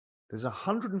there's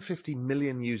 150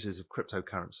 million users of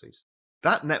cryptocurrencies.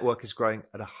 That network is growing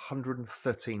at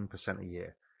 113% a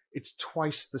year. It's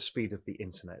twice the speed of the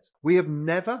internet. We have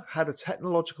never had a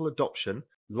technological adoption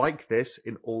like this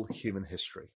in all human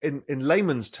history. In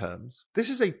layman's terms, this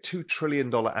is a $2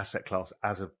 trillion asset class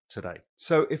as of today.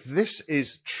 So if this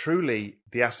is truly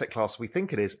the asset class we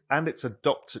think it is, and its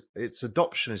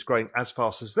adoption is growing as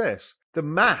fast as this, the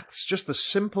maths, just the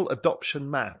simple adoption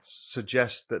maths,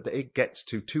 suggest that it gets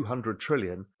to 200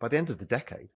 trillion by the end of the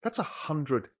decade. That's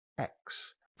 100x.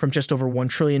 From just over $1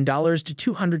 trillion to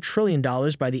 $200 trillion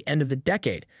by the end of the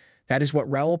decade. That is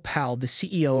what Raoul Pal, the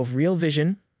CEO of Real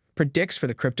Vision, predicts for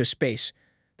the crypto space.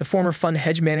 The former fund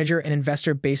hedge manager and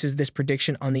investor bases this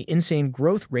prediction on the insane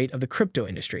growth rate of the crypto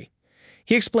industry.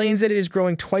 He explains that it is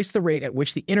growing twice the rate at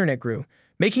which the internet grew,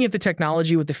 making it the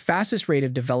technology with the fastest rate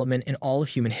of development in all of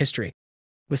human history.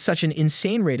 With such an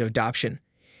insane rate of adoption,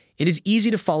 it is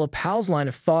easy to follow Pal's line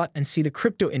of thought and see the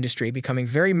crypto industry becoming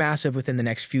very massive within the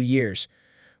next few years.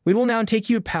 We will now take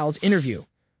you to Pal's interview.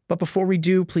 But before we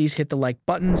do, please hit the like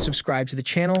button, subscribe to the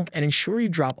channel, and ensure you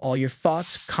drop all your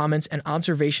thoughts, comments, and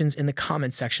observations in the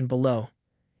comment section below.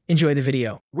 Enjoy the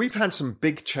video. We've had some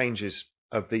big changes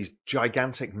of these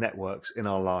gigantic networks in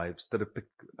our lives that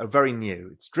are very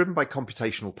new. It's driven by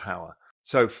computational power.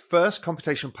 So first,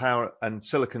 computational power and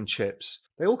silicon chips,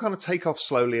 they all kind of take off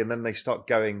slowly and then they start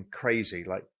going crazy,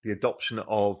 like the adoption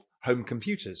of home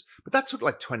computers. But that took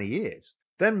like 20 years.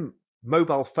 Then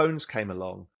mobile phones came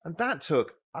along, and that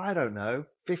took, I don't know,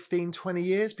 15, 20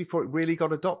 years before it really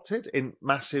got adopted in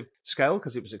massive scale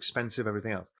because it was expensive,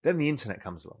 everything else. Then the internet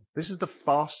comes along. This is the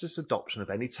fastest adoption of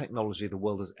any technology the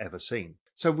world has ever seen.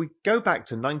 So we go back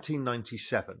to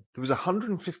 1997. There was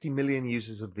 150 million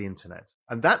users of the internet,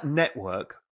 and that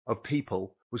network of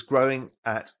people was growing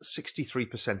at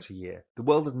 63% a year. The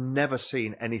world had never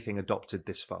seen anything adopted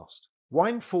this fast.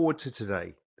 Wind forward to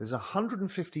today. There's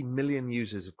 150 million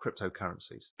users of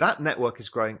cryptocurrencies. That network is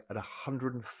growing at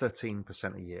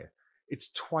 113% a year.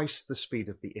 It's twice the speed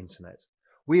of the internet.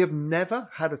 We have never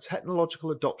had a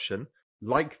technological adoption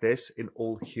like this in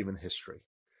all human history.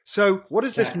 So what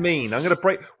does this mean?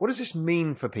 What does this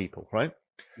mean for people, right?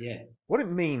 Yeah. What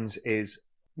it means is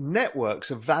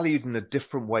networks are valued in a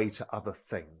different way to other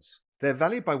things. They're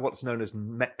valued by what's known as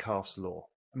Metcalfe's law.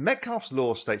 Metcalfe's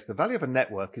law states the value of a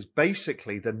network is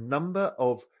basically the number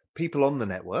of people on the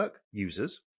network,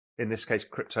 users, in this case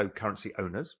cryptocurrency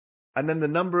owners, and then the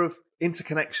number of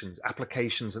interconnections,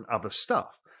 applications, and other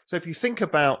stuff. So if you think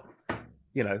about,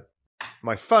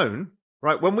 my phone,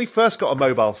 right? When we first got a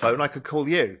mobile phone, I could call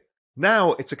you.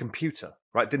 Now it's a computer,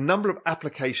 right? The number of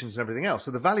applications and everything else.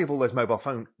 So the value of all those mobile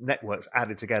phone networks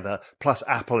added together, plus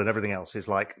Apple and everything else, is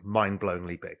like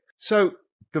mind-blowingly big. So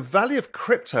the value of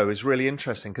crypto is really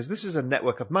interesting because this is a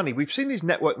network of money. We've seen these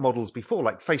network models before,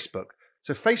 like Facebook.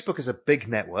 So Facebook is a big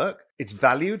network. It's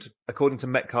valued according to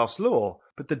Metcalfe's law.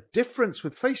 But the difference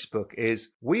with Facebook is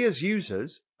we as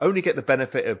users only get the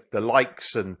benefit of the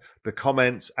likes and the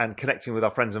comments and connecting with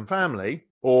our friends and family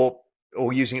or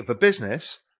using it for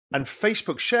business. And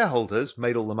Facebook shareholders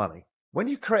made all the money. When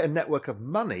you create a network of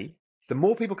money, the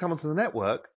more people come onto the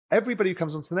network, everybody who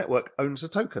comes onto the network owns a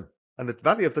token. And the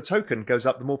value of the token goes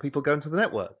up the more people go into the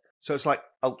network. So it's like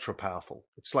ultra powerful.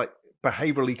 It's like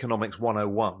behavioral economics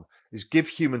 101 is give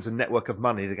humans a network of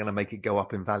money. They're going to make it go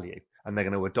up in value and they're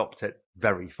going to adopt it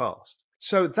very fast.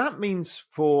 So that means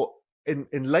in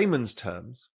layman's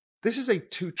terms, this is a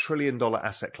 $2 trillion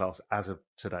asset class as of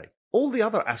today. All the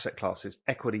other asset classes,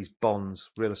 equities, bonds,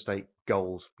 real estate,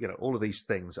 gold, all of these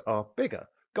things are bigger.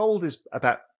 Gold is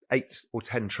about 8 or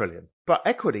 10 trillion. But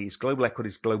equities,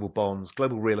 global bonds,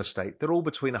 global real estate, they're all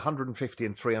between 150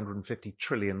 and $350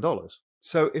 trillion.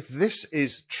 So if this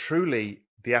is truly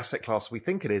the asset class we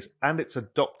think it is, and its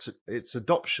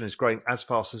adoption is growing as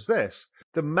fast as this,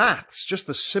 the maths, just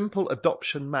the simple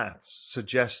adoption maths,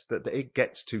 suggest that it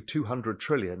gets to 200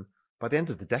 trillion by the end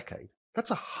of the decade.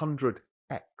 That's 100x.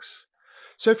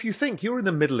 So if you think you're in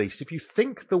the Middle East, if you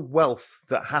think the wealth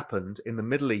that happened in the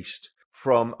Middle East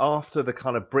from after the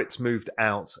kind of Brits moved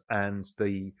out and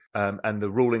the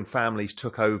ruling families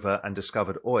took over and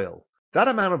discovered oil, that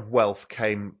amount of wealth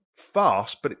came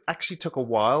fast, but it actually took a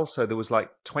while. So there was like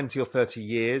 20 or 30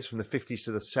 years from the 50s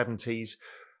to the 70s.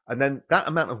 And then that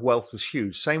amount of wealth was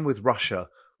huge. Same with Russia.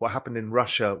 What happened in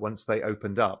Russia once they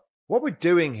opened up. What we're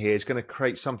doing here is going to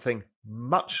create something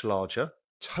much larger,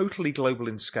 totally global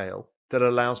in scale, that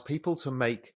allows people to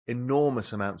make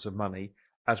enormous amounts of money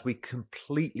as we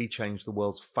completely change the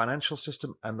world's financial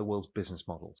system and the world's business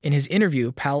models. In his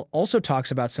interview, Pal also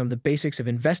talks about some of the basics of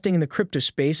investing in the crypto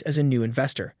space as a new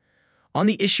investor. On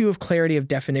the issue of clarity of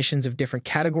definitions of different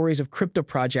categories of crypto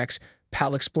projects,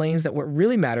 Pal explains that what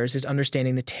really matters is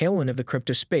understanding the tailwind of the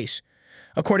crypto space.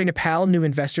 According to Pal, new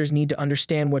investors need to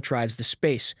understand what drives the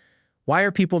space. Why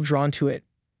are people drawn to it?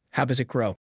 How does it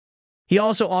grow? He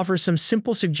also offers some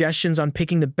simple suggestions on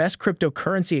picking the best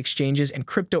cryptocurrency exchanges and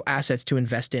crypto assets to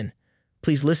invest in.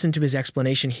 Please listen to his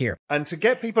explanation here. And to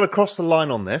get people across the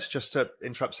line on this, just to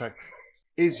interrupt a sec,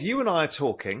 is you and I are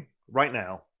talking right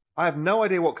now. I have no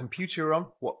idea what computer you're on,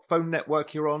 what phone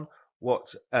network you're on,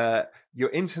 what your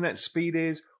internet speed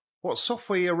is, what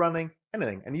software you're running,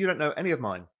 anything. And you don't know any of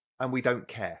mine, and we don't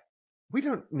care. We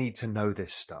don't need to know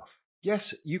this stuff.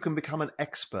 Yes, you can become an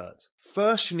expert.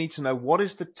 First, you need to know what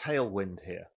is the tailwind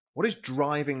here. What is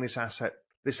driving this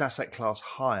asset class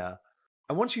higher?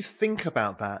 And once you think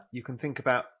about that, you can think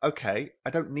about, okay, I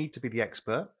don't need to be the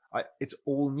expert. It's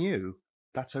all new.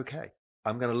 That's okay.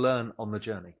 I'm going to learn on the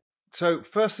journey. So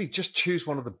firstly, just choose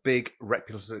one of the big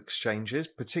reputable exchanges,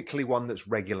 particularly one that's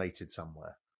regulated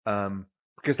somewhere,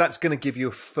 because that's going to give you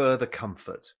a further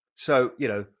comfort. So,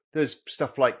 there's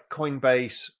stuff like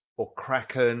Coinbase or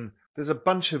Kraken. There's a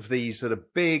bunch of these that are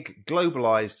big,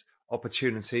 globalized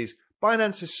opportunities.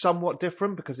 Binance is somewhat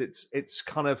different because it's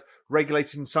kind of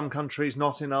regulated in some countries,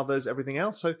 not in others, everything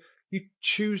else. So you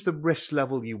choose the risk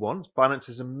level you want. Binance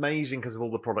is amazing because of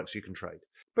all the products you can trade.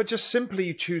 But just simply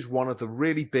you choose one of the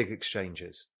really big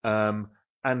exchanges. And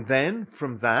then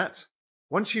from that,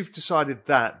 once you've decided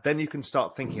that, then you can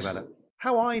start thinking about it.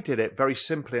 How I did it very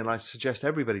simply, and I suggest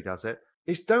everybody does it,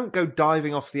 is don't go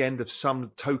diving off the end of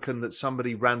some token that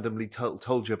somebody randomly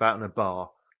told you about in a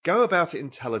bar. Go about it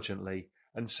intelligently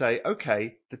and say,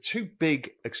 okay, the two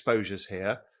big exposures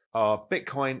here are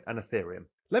Bitcoin and Ethereum.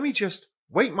 Let me just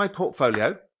weight my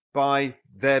portfolio by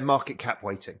their market cap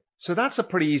weighting. So that's a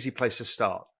pretty easy place to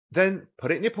start. Then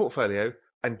put it in your portfolio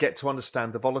and get to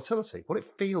understand the volatility, what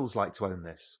it feels like to own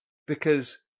this.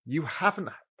 Because you haven't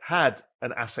had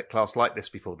an asset class like this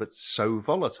before that's so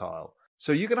volatile.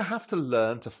 So you're going to have to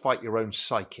learn to fight your own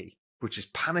psyche, which is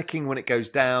panicking when it goes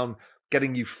down,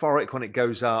 getting euphoric when it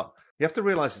goes up. You have to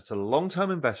realize it's a long-term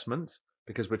investment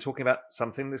because we're talking about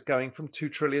something that's going from 2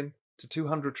 trillion to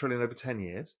 200 trillion over 10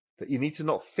 years that you need to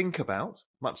not think about,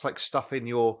 much like stuff in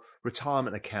your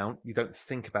retirement account you don't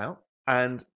think about,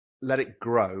 and let it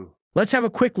grow. Let's have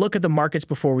a quick look at the markets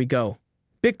before we go.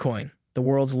 Bitcoin, the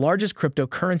world's largest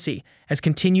cryptocurrency, has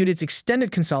continued its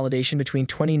extended consolidation between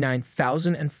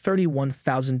 $29,000 and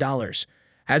 $31,000.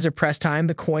 As of press time,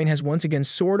 the coin has once again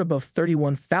soared above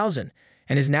 $31,000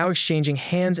 and is now exchanging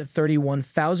hands at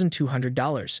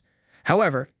 $31,200.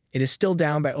 However, it is still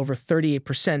down by over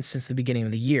 38% since the beginning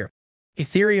of the year.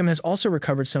 Ethereum has also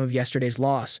recovered some of yesterday's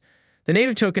loss. The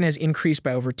native token has increased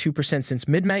by over 2% since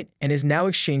midnight and is now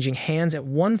exchanging hands at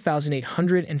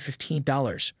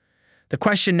 $1,815. The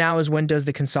question now is, when does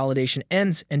the consolidation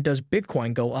end and does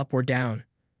Bitcoin go up or down?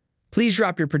 Please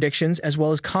drop your predictions as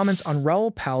well as comments on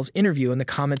Raoul Pal's interview in the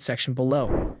comment section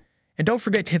below. And don't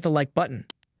forget to hit the like button.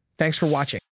 Thanks for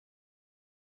watching.